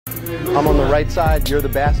I'm on the right side, you're the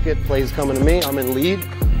basket, play's coming to me, I'm in lead.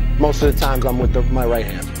 Most of the times I'm with my right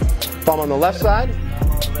hand. If I'm on the left side,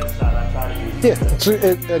 yeah,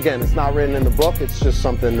 again, it's not written in the book, it's just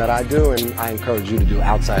something that I do and I encourage you to do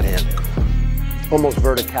outside hand. Almost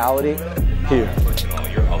verticality here.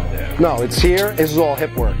 You're up there. No, it's here, this is all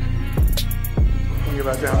hip work. You're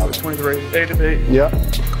back down to 23, A to B. Yep.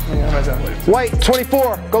 Back down. White,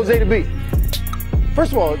 24, goes A to B.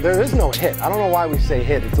 First of all, there is no hit. I don't know why we say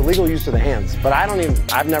hit. It's illegal use of the hands, but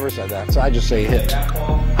I've never said that, so I just say hit.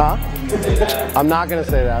 Huh? I'm not gonna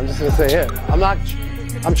say that, I'm just gonna say hit.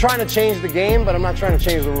 I'm trying to change the game, but I'm not trying to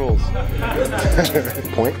change the rules.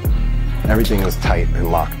 Point. Everything is tight and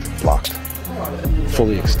locked.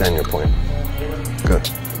 Fully extend your point. Good.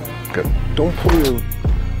 Don't pull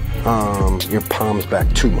your palms back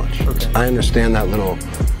too much. Okay. I understand that little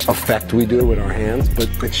effect we do with our hands, but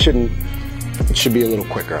it should be a little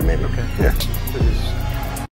quicker, maybe. Okay. Yeah.